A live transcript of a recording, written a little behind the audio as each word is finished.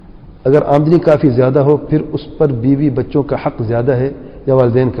अगर आमदनी काफ़ी ज़्यादा हो फिर उस पर बीवी बच्चों का हक ज़्यादा है या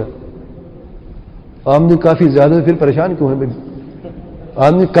वालिदैन का? आमदनी काफ़ी ज़्यादा है फिर परेशान क्यों है?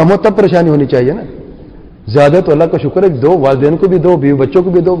 आमदनी कम हो तब परेशानी होनी चाहिए ना। ज़्यादा तो अल्लाह का शुक्र है, दो, वालिदैन को भी दो, बीवी बच्चों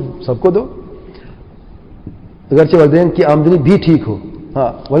को भी दो, सबको दो। अगरचे वालिदैन की आमदनी भी ठीक हो,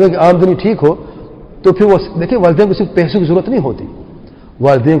 हाँ वालिदैन की आमदनी ठीक हो तो फिर वो देखिए, वालिदैन को सिर्फ पैसों की ज़रूरत नहीं होती,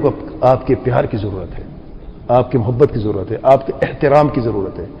 वालिदैन को आपके प्यार की ज़रूरत है, आपकी मोहब्बत की ज़रूरत है, आपके एहतराम की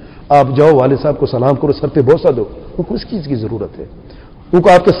ज़रूरत है। आप जाओ वालिद साहब को सलाम करो, सर पे बोसा दो, उनको इस चीज़ की ज़रूरत है, उनको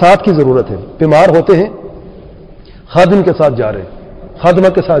आपके साथ की ज़रूरत है। बीमार होते हैं, खादिम के साथ जा रहे हैं, खादमा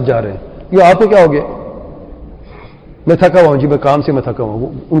के साथ जा रहे हैं, ये आपको क्या हो गया? मैं थका हुआ हूं जी, मैं काम से मैं थका हुआ हूं।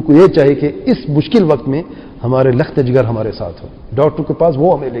 उनको ये चाहिए कि इस मुश्किल वक्त में हमारे लख्त जिगर हमारे साथ हो। डॉक्टर के पास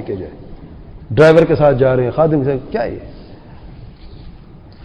वो हमें लेके जाए, ड्राइवर के साथ जा रहे हैं, खादिम के साथ, क्या है?